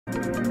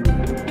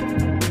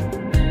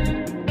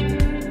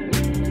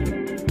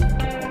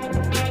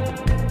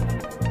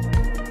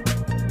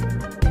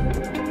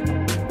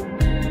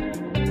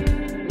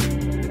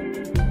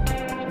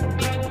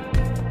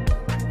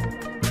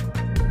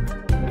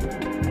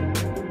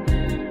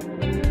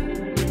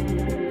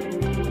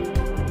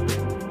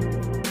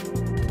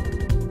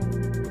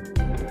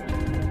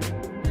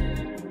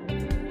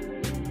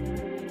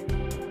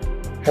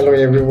Hello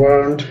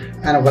everyone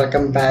and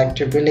welcome back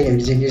to Building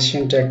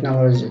Execution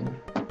Technology.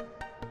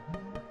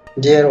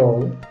 Dear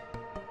all,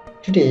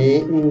 today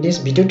in this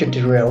video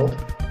tutorial,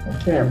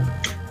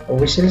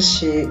 we shall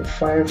see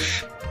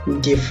 5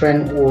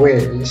 different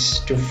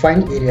ways to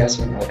find areas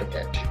in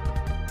AutoCAD.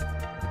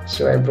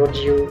 So I brought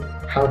you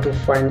how to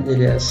find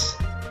areas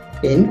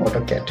in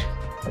AutoCAD.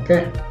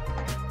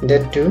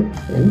 That too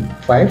in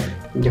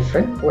 5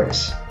 different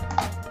ways.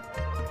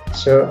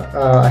 So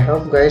I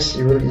hope guys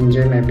you will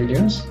enjoy my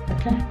videos.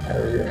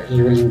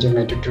 You will enjoy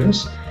my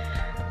tutorials.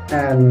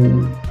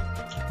 And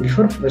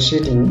before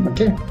proceeding,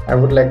 I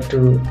would like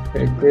to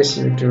request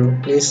you to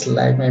please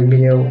like my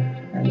video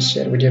and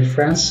share with your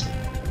friends,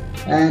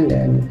 and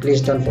then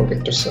please don't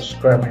forget to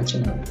subscribe my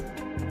channel,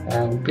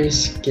 and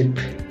please keep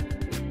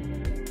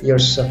your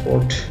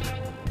support.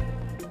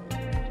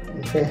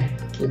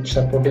 Keep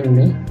supporting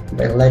me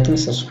by liking,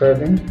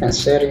 subscribing and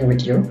sharing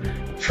with your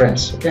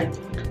friends.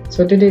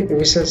 So today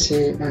we shall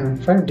see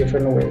 5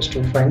 different ways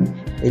to find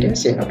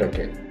areas in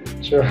AutoCAD.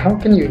 So how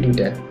can you do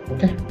that?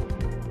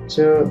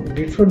 So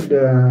before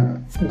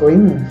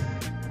going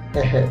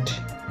ahead,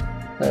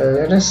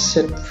 let us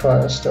set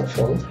first of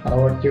all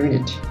our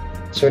unit,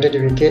 so that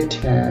we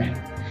get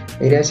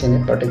areas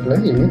in a particular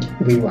unit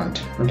we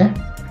want.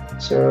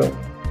 So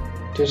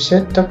to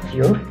set up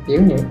your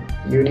unit,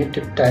 you need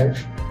to type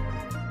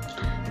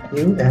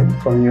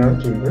from your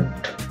keyboard.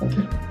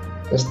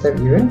 Just type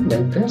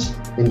then press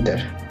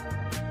enter.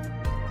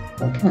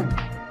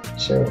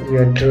 So you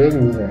are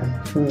drawing the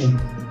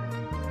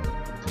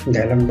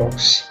dialog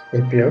box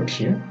appeared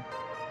here.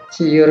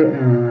 See your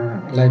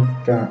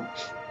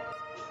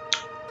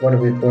what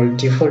we call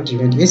default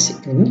unit is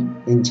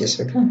in inches.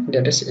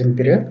 That is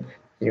imperial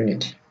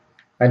unit.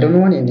 I don't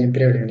want in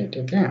imperial unit.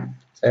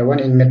 So I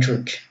want in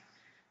metric,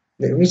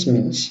 which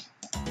means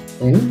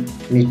in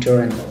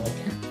meter and all.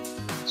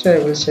 So I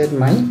will set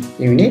my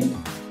unit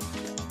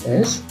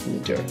as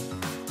meter.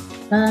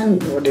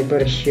 And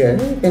whatever here,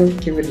 you can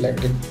keep it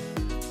like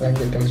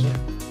that also,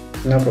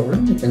 no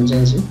problem. You can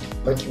change it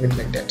or keep it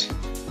like that.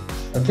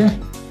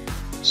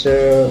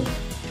 So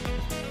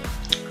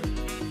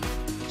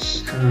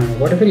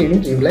whatever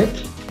unit you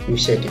like, you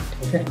set it.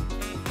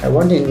 I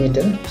want in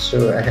meter,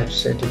 so I have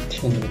set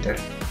it in meter.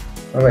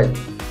 Alright,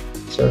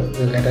 so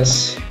let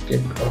us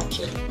click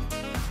OK.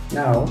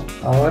 Now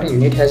our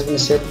unit has been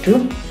set to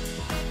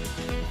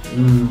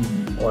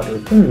what we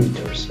call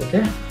meters.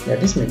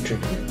 That is metric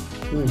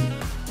unit.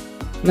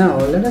 Now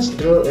let us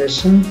draw a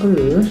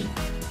simple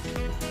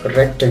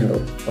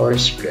rectangle or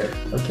square.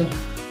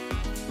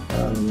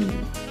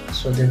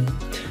 So that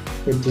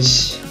it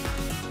is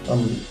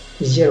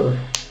easier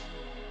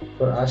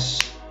for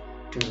us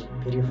to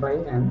verify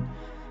and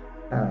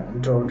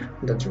draw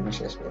the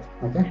geometry as well.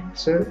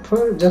 So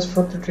just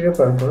for tutorial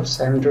purpose,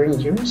 I am drawing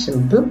you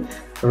simple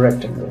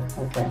rectangle.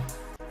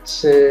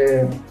 So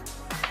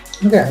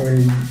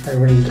I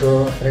will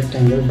draw a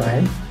rectangle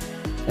by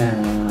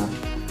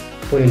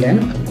polyline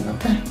command.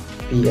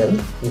 PL,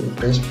 you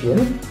press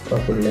PL for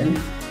polyline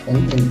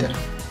and enter.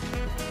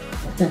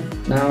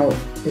 Now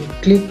you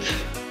click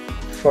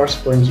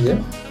first point here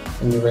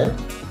anywhere.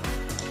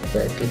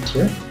 I click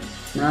here.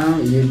 Now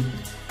you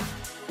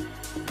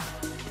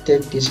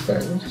take this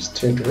curve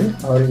straight away,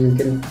 or you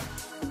can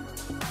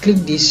click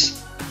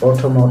this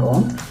auto mode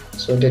on,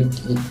 so that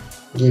it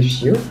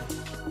gives you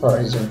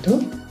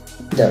horizontal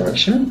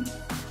direction.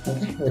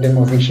 Within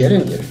moving here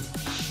and here.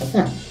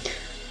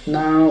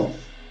 Now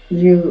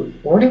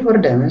whatever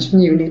dimension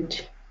you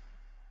need,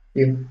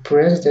 you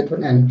press that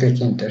one and click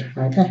enter.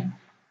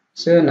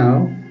 So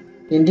now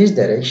in this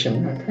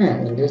direction,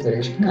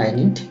 I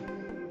need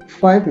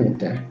 5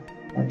 meter.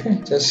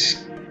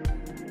 Just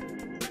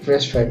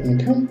press 5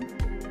 meter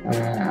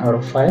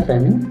or 5, I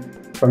mean,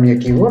 from your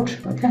keyboard.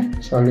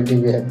 So already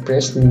we have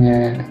pressed or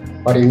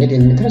unit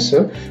in meters.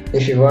 So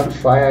if you want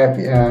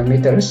 5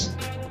 meters,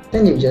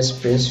 then you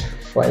just press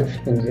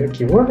 5 in your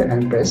keyboard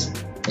and press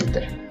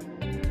enter.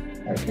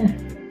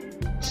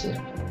 See,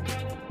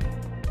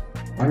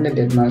 only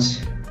that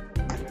much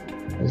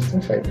is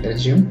the 5 meter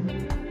zoom.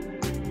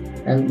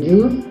 And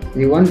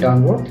you want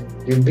downward,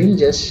 you bring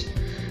just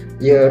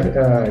your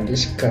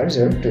this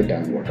cursor to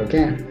downward.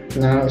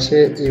 Now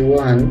say you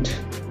want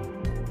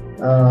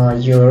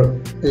your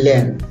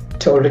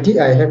length, already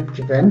I have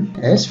given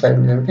as 5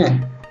 meter.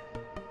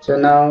 So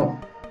now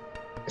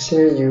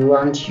say you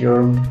want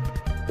your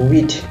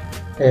width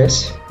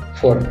as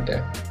 4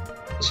 meter.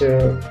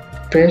 So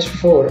press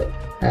 4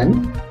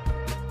 and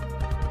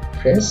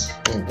press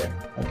enter.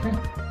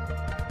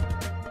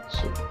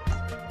 So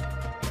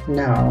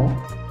now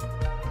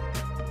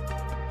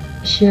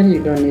here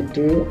you don't need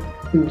to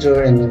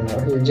draw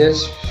anymore. You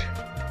just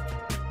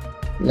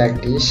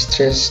like this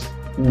trace.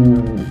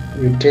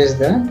 You trace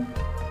the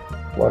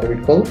what we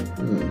call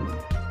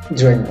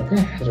drawing,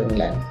 okay, drawing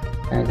line,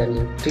 and then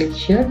you click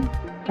here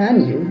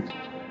and you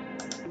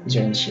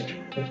join here.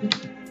 Okay,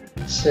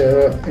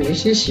 so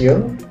this is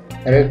your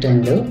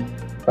rectangle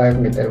 5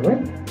 meter by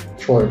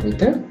 4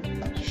 meter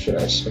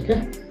size.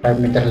 Okay, 5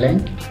 meter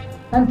length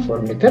and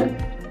 4 meter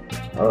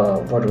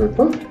what we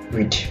call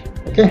width.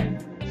 Okay,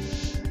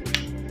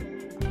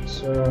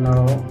 so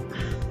now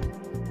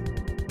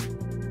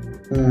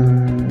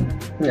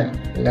yeah,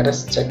 let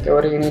us check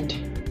our unit.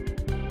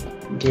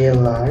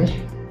 DLI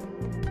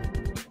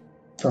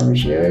from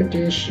here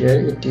to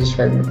here, it is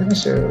 5 meter.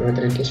 So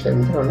whether it is 5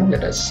 meter or not,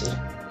 let us see.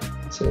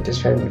 So it is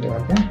 5 meter.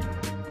 Okay,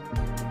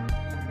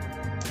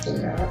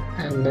 yeah,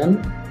 and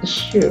then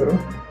here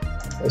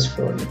is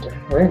 4 meter,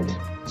 right?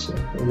 So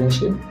you can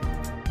see.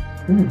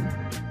 Okay,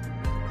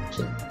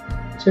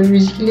 so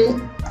basically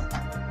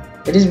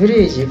it is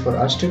very easy for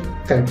us to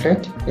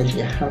calculate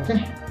area.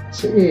 Okay,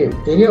 so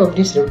area of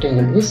this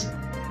rectangle is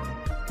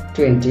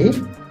 20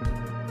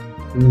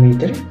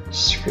 meter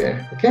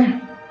square. Okay,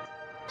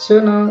 so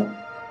now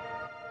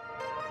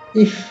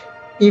if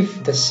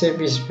the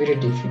shape is very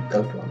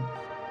difficult one,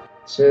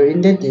 so in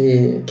that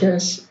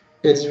case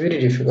it's very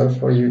difficult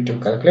for you to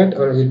calculate,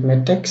 or it may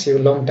take you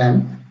a long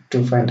time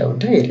to find out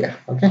the area.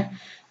 Okay,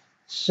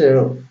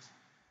 so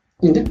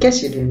in that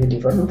case it will be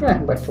different. Okay,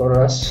 but for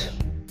us,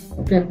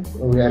 okay,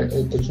 we are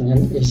taking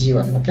an easy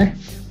one. Okay,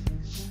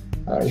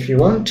 if you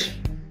want,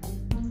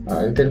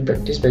 you can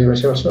practice by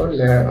yourself also,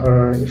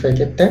 or if I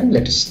get time,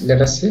 let us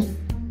see.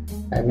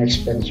 I may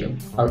explain you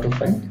how to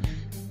find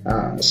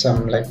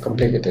some like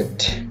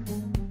complicated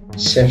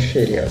shape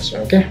areas.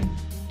 Okay,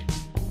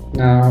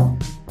 now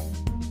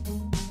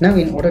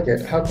in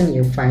AutoCAD, how can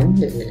you find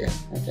the area?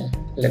 Okay,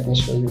 let me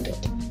show you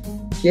that.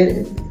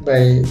 Here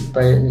by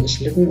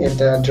looking at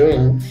the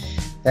drawing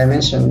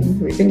dimension,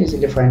 we can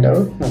easily find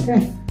out.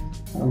 Okay,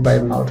 by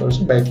mouth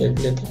also, by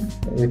calculating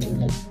everything,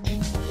 like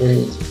very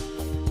easy.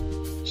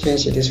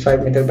 Since it is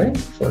 5 meter by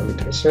 4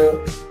 meter,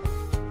 so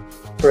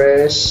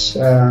press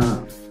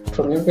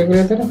from your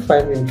calculator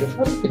 5 into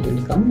 4, it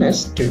will come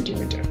as 20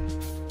 meter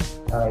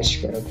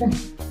square. Okay,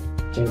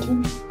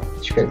 20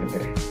 square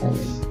meter.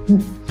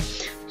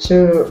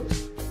 So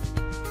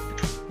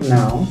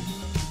now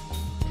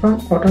from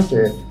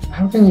AutoCAD,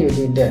 how can you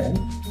do that?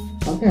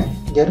 Okay,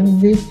 there will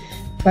be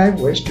 5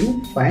 ways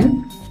to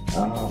find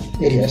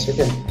areas.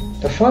 Okay,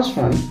 the first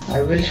one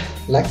I will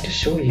like to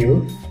show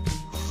you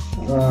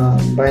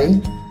by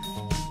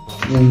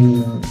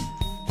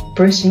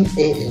pressing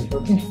AA.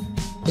 Okay,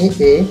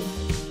 AA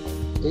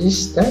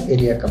is the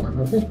area command.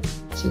 Okay,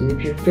 so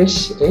if you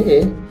press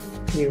AA,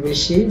 you will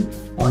see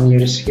on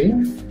your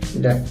screen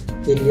the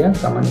area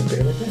command.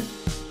 Okay,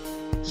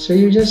 so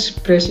you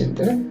just press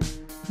enter.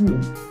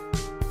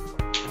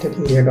 That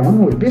area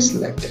command will be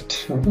selected.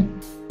 Okay,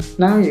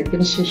 now you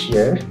can see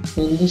here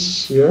in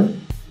this your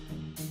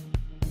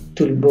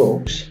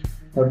toolbox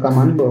or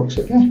command box.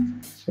 Okay,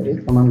 sorry,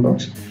 command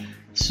box.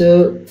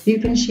 So you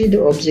can see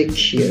the object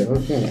here.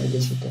 Okay,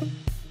 this is it.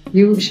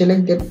 You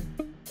select that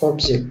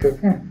object.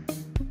 Okay,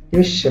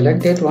 you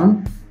select that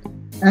one,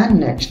 and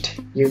next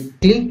you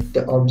click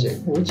the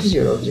object. Which is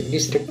your object?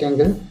 This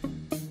rectangle.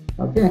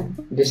 Okay,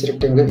 this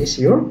rectangle is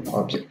your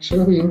object.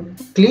 So you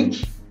click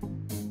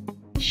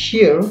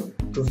here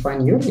to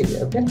find your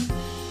area. Okay,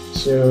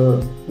 so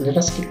let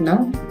us click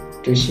now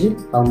to see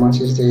how much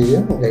is the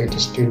area, whether it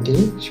is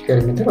 20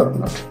 square meter or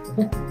not.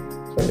 Okay,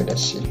 so let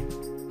us see.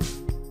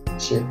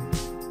 See,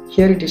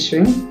 here it is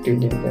showing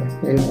 20 meter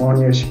on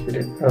your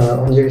screen.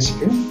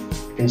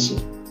 You can see.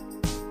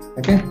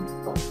 Okay,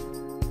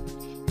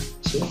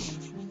 see,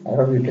 I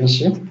hope you can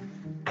see.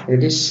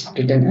 It is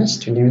written as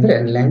 20 meter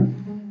and length.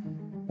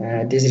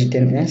 This is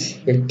written as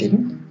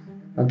 18.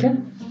 Okay,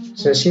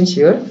 so since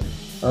your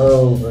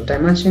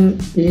dimension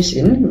is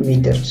in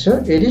meter, so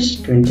it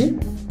is 20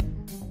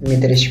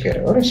 meter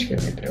square or square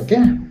meter. Okay,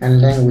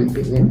 and length will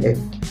be in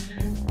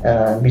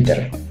 8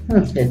 meter,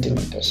 18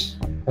 meters.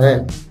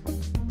 Right,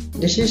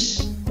 this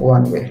is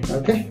one way.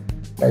 Okay,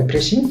 by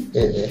pressing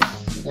AA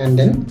and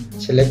then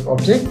select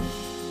object,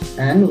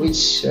 and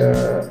which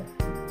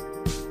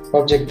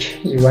object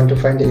you want to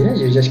find the area,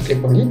 you just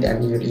click on it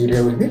and your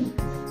area will be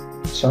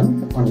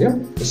shown on your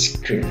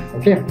screen.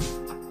 Okay,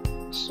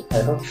 so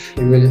I hope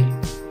you will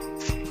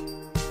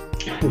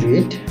do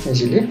it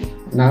easily.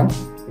 Now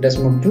let's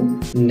move to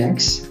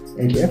next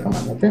area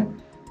command. Okay,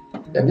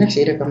 the next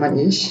area command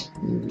is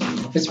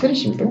it's very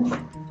simple.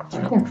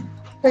 Okay,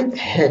 like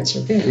heads.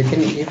 Okay, you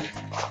can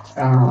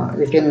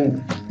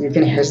you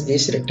can hedge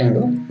this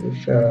rectangle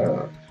if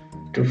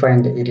to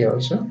find the area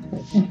also.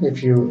 Okay,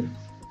 if you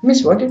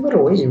miss whatever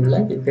way you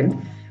like, you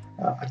can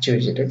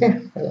choose it. Okay,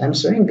 I'm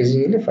showing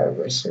basically 5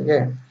 ways.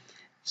 Okay,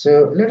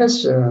 so let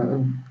us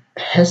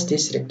hedge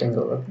this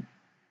rectangle.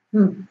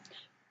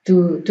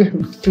 To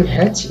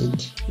hedge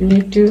it, you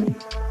need to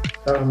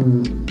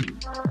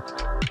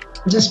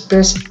just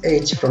press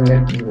H from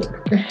your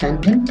keyboard. Okay,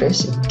 and then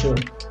press enter.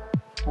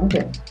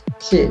 Okay,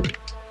 see,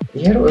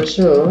 Here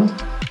also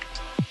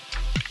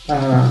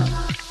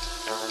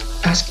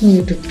asking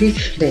you to pick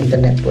the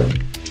internet point.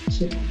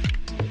 See,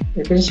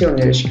 you can see on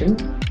your screen,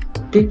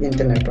 pick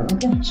internet point.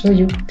 Okay, so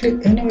you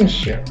click anywhere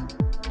here.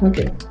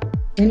 Okay,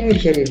 anywhere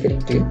here you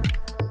can click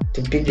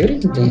to pick your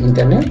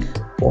internet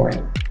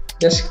point.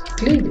 Just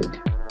click it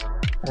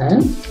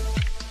and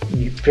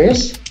you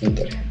press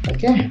enter.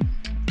 Okay,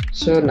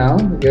 so now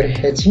your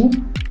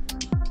hedging,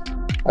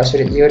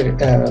 your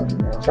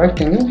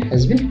rectangle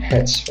has been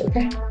hedged.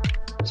 Okay,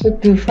 so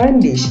to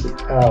find this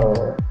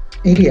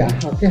area,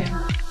 okay,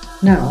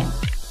 now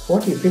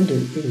what you can do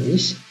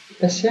is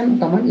the same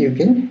command you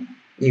can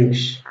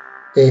use,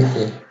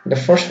 AA, the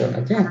first one.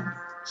 Okay,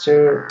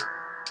 so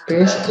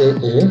press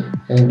AA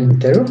and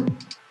enter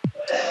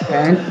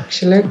and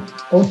select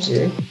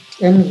object,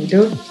 and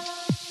without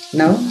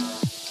now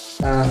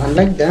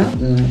unlike the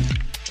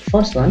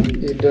first one,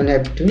 you don't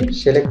have to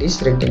select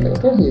this rectangle.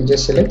 Okay, you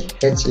just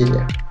select H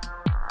area,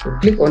 you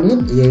click on it,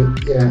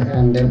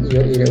 and then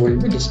your area will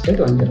be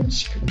displayed on your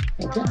screen.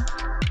 Okay,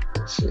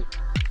 so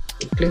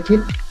you click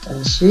it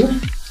and see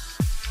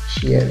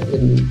here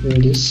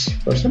in this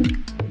person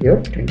your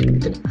 20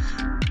 meter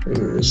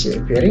is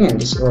appearing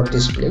and is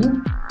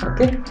displaying.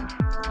 Okay,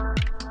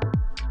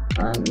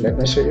 and let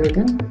me show you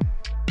again.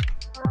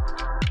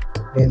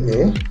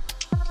 AA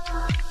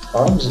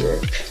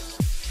object,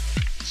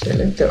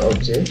 select the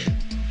object,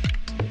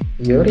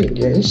 your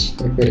area is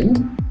appearing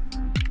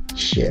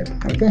here.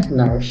 Okay,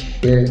 now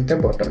here at the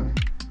bottom.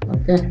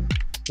 Okay,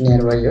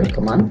 nearby your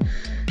command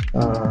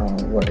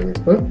what do we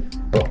put,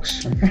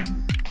 box. Okay,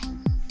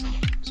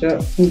 so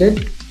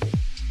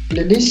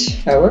that is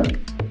our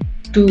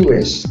two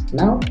ways.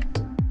 Now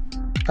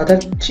other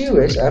three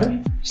ways are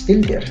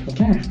still there.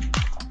 Okay,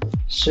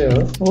 so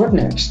what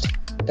next?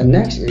 The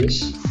next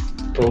is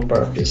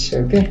properties.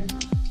 Okay,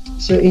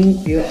 so in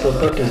your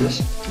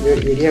properties your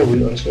area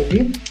will also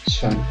be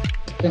shown.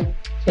 Okay,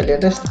 so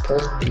let us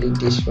first delete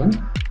this one,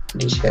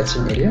 this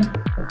hatching area.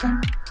 Okay,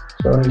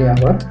 so only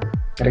our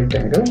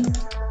rectangle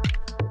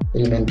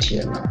remains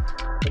here now.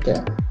 Okay,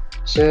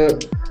 so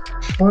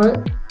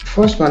for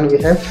first one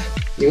we have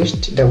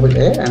used double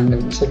A, and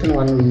the second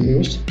one we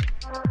used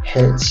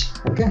H.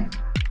 Okay,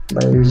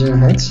 by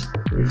using H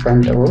we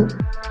find our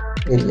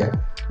area.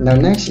 Now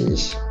next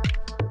is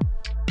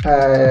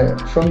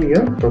from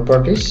your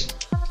properties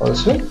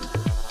also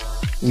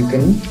you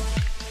can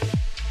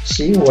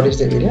see what is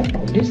the area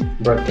of this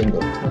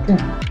rectangle. Okay,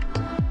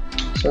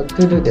 so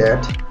to do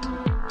that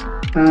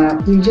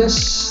you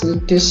just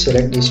need to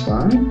select this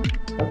one.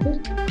 Okay,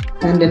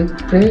 and then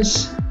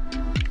press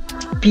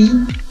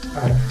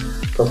PR,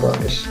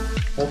 properties.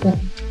 Okay,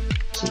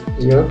 so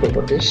your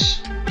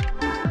properties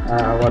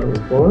what we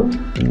call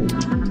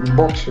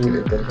box will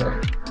appear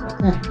here.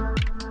 Okay,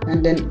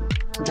 and then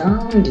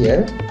down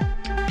there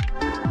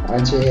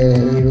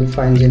you will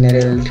find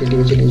general, 3D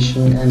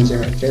visualization and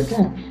geometry.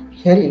 Okay,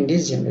 here in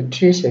this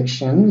geometry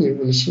section you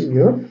will see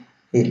your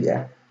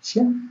area.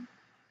 See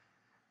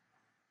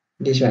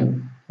this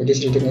one, it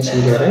is written as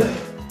area, right?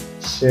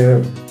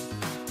 So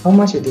how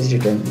much it is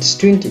written? It's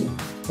 20,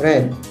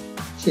 right?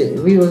 See,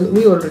 we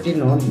already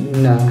know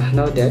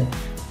that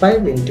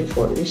 5 into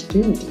 4 is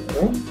 20,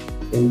 right?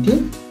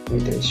 20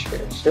 meters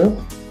square.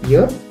 So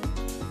your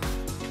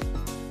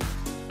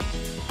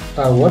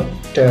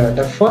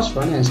the first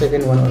one and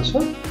second one also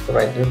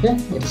right. Okay,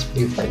 it is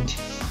verified.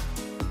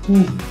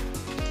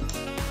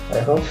 I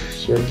hope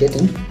you're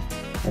getting.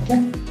 Okay,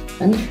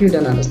 and if you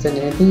don't understand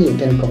anything you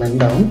can comment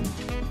down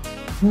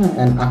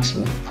and ask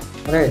me.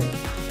 Right,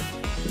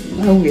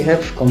 now we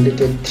have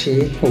completed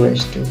 3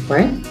 ways to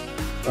find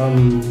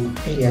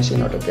areas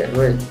in AutoCAD.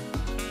 Right,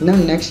 now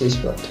next is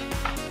what?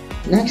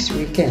 Next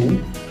we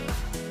can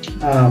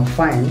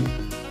find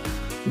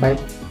by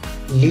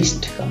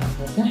list command.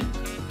 Okay,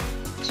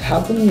 so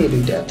how can you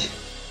do that?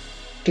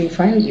 To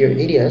find your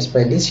areas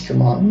by list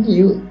command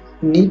you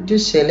need to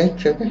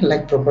select, okay,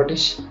 like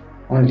properties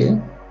only.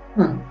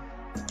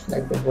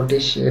 Like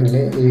properties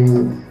only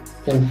you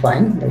can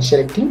find by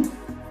selecting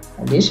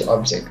this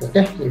object.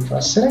 Okay, you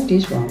first select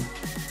this one,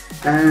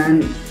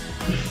 and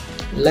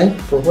like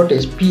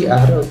properties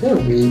PR. Okay,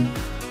 we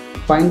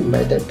find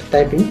by that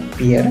typing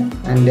PR,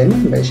 and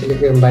then by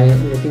selecting, by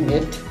looking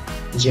at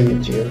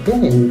geometry.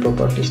 Okay, in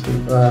properties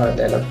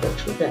dialog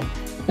box. Okay,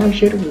 now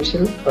here we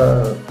shall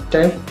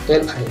type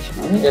LI.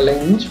 Okay, LI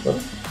means for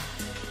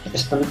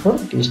stand for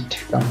list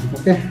command.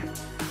 Okay,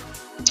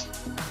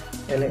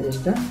 LI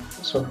is the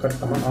shortcut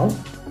command of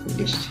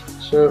list.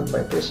 So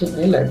by pressing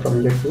LI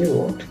from your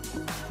keyboard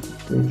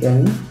you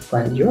can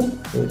find your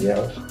area.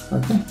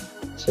 Okay,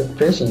 so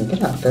press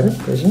enter after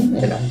pressing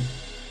LI.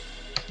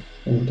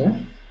 Enter.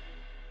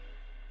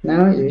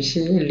 Now you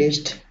see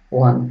list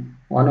one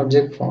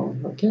object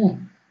found. Okay,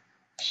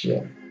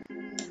 here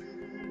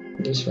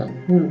this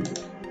one.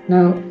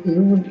 Now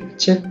you would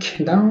check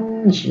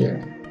down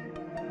here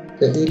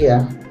the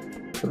area.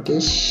 It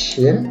is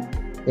here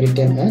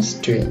written as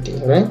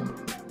 20, right?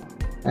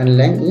 And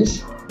length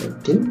is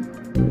 18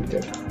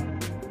 meter.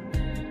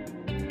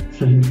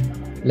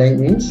 Length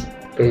means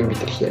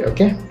perimeter here.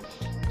 Okay,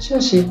 So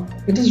see,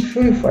 it is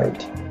verified.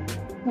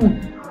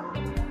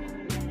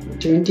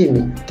 20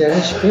 meter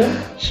square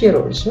here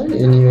also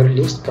in your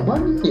list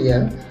command.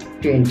 Here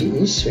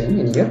 20 is shown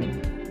in your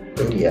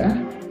area.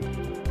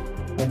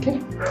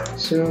 Okay,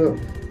 so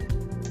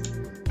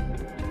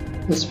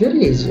it's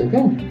very easy.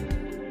 Okay,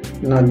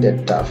 not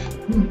that tough.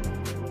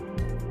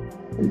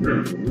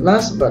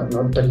 Last but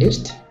not the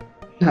least,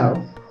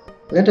 now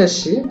let us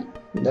see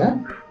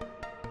the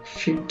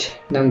fifth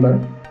number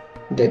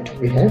that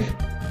we have.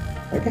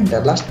 Okay,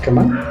 the last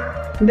command,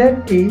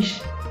 that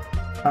is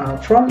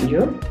from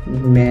your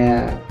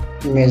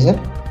measure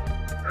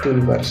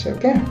toolbars.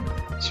 Okay,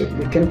 so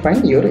you can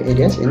find your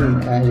areas in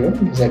your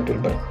measure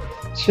toolbar.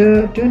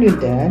 So to do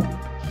that,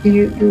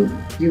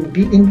 you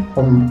be in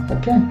home.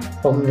 Okay,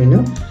 home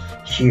menu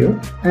here,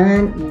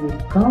 and you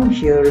come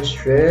here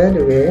straight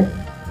away.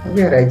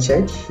 Okay, right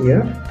side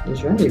here,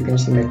 this one you can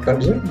see my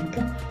cursor.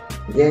 Okay,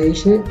 there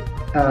is a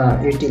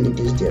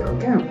utilities there.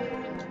 Okay,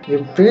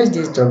 you press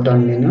this drop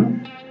down menu,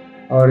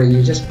 or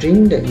you just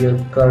bring your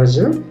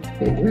cursor,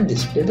 it will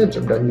display the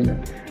drop down menu,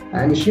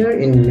 and here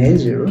in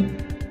measure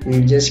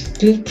you just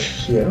click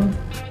here.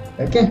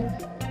 Okay,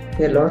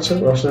 there are lots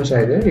of options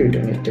are there, you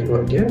don't need to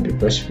go there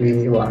because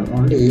we want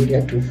only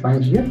area to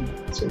find here.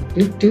 So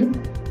click to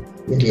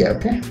area.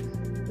 Okay,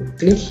 you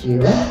click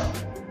here,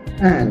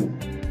 and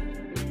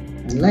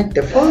like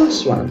the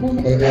first one,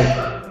 okay,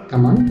 AA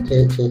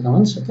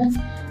commands. Okay,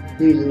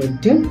 you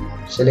need to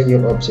select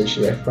your object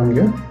here from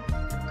your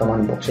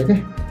command box.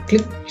 Okay,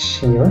 click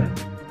your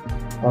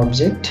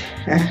object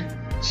and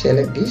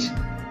select this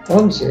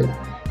object.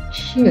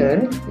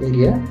 Here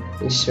area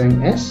is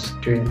showing as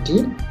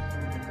 20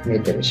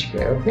 meter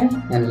square. Okay,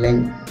 and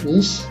length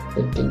is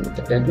 18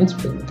 meter, that means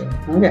 3 meter.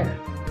 Okay,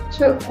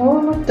 so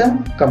all of the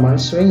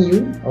commands showing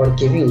you or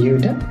giving you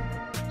the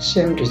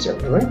same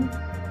result, right?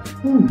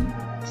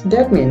 So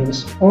that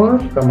means all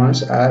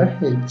commands are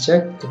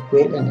exact,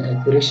 equal, and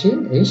accuracy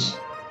is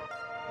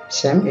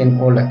same in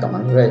all the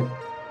commands, right?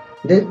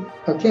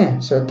 Okay,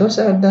 so those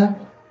are the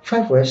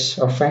 5 ways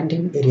of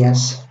finding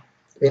areas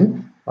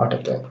in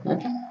AutoCAD.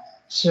 Okay,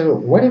 so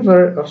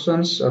whatever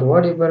options or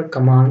whatever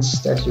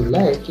commands that you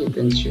like, you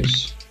can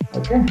choose.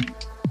 Okay,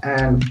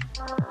 and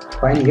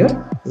find your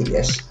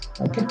areas.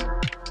 Okay,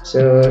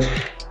 so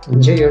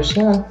enjoy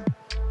yourself,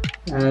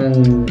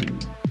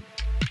 and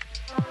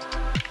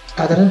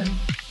other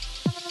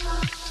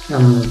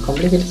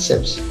complicated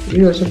steps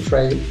you also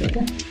try it.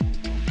 Okay,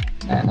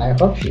 and I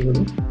hope you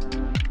will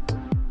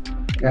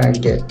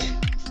get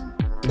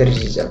the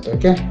result.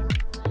 Okay,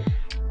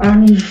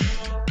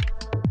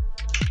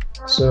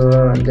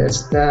 so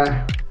that's the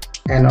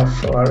end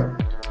of our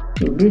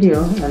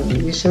video,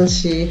 and we shall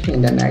see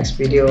in the next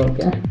video.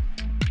 Okay,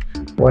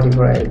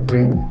 whatever I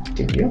bring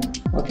to you.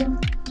 Okay,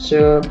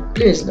 so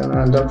please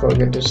don't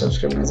forget to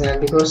subscribe my channel,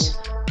 because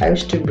I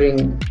used to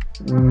bring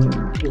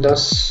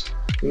those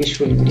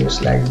useful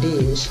videos like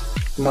this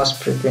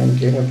most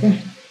frequently. Okay,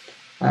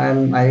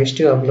 I used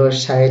to upload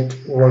site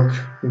work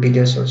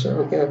videos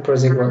also. Okay,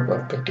 project work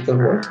or practical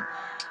work,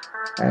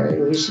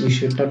 which you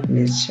should not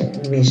miss.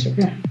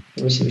 Okay,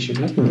 which you should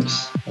not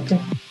miss. Okay,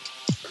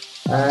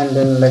 and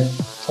then like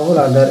all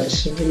other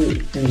civil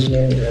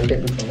engineering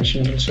related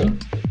information also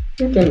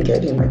you can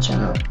get in my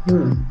channel.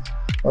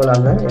 All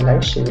other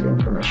allied civil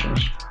information.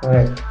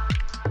 Alright,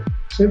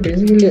 so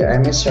basically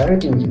I'm a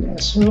site engineer,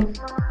 so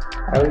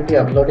I will be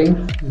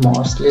uploading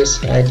mostly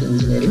site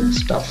engineering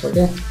stuff.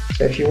 Okay,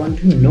 so if you want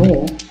to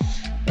know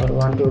or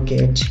want to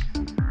get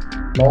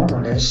more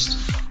knowledge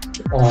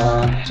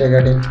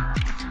regarding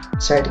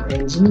site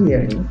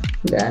engineering,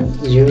 then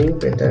you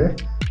better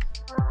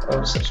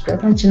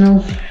subscribe my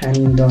channel,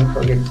 and don't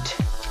forget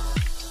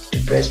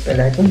to press bell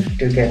icon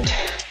to get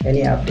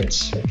any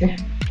updates. Okay,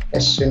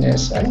 as soon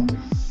as I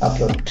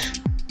upload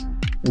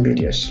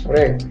videos.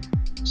 Alright,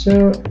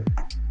 so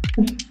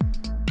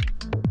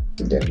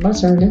that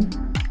much only,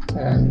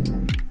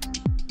 and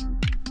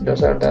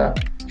those are the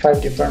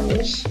 5 different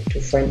ways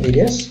to find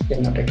areas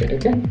in AutoCAD.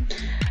 Okay,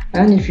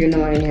 and if you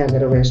know any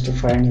other ways to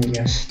find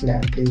areas,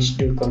 then please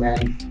do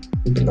comment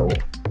below.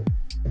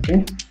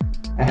 Okay,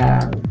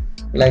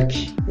 like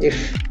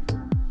if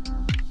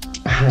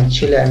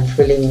actually I'm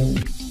feeling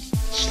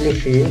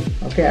sleepy,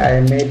 okay,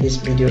 I made this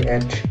video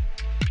at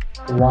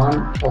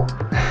 1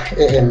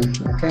 AM.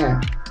 Okay,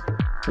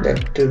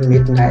 that to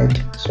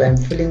midnight, so I'm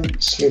feeling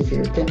sleepy.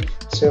 Okay,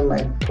 so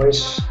my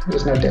voice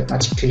is not that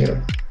much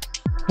clear.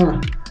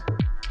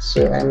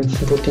 So I'm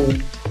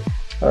putting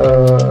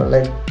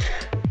like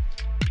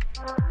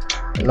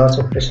lots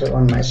of pressure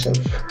on myself.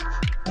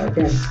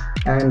 Okay,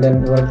 and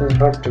then working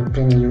hard to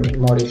bring you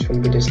more useful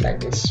videos like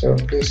this. So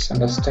please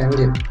understand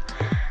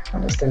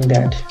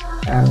that,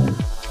 and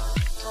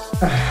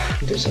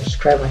do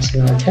subscribe my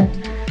channel. Okay,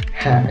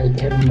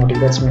 it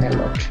motivates me a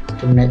lot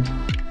to make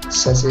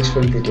such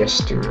useful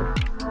videos to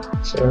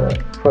you. So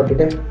for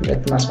today,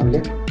 that much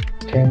only.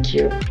 Thank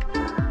you.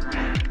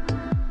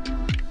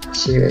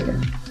 See you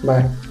again.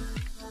 Bye.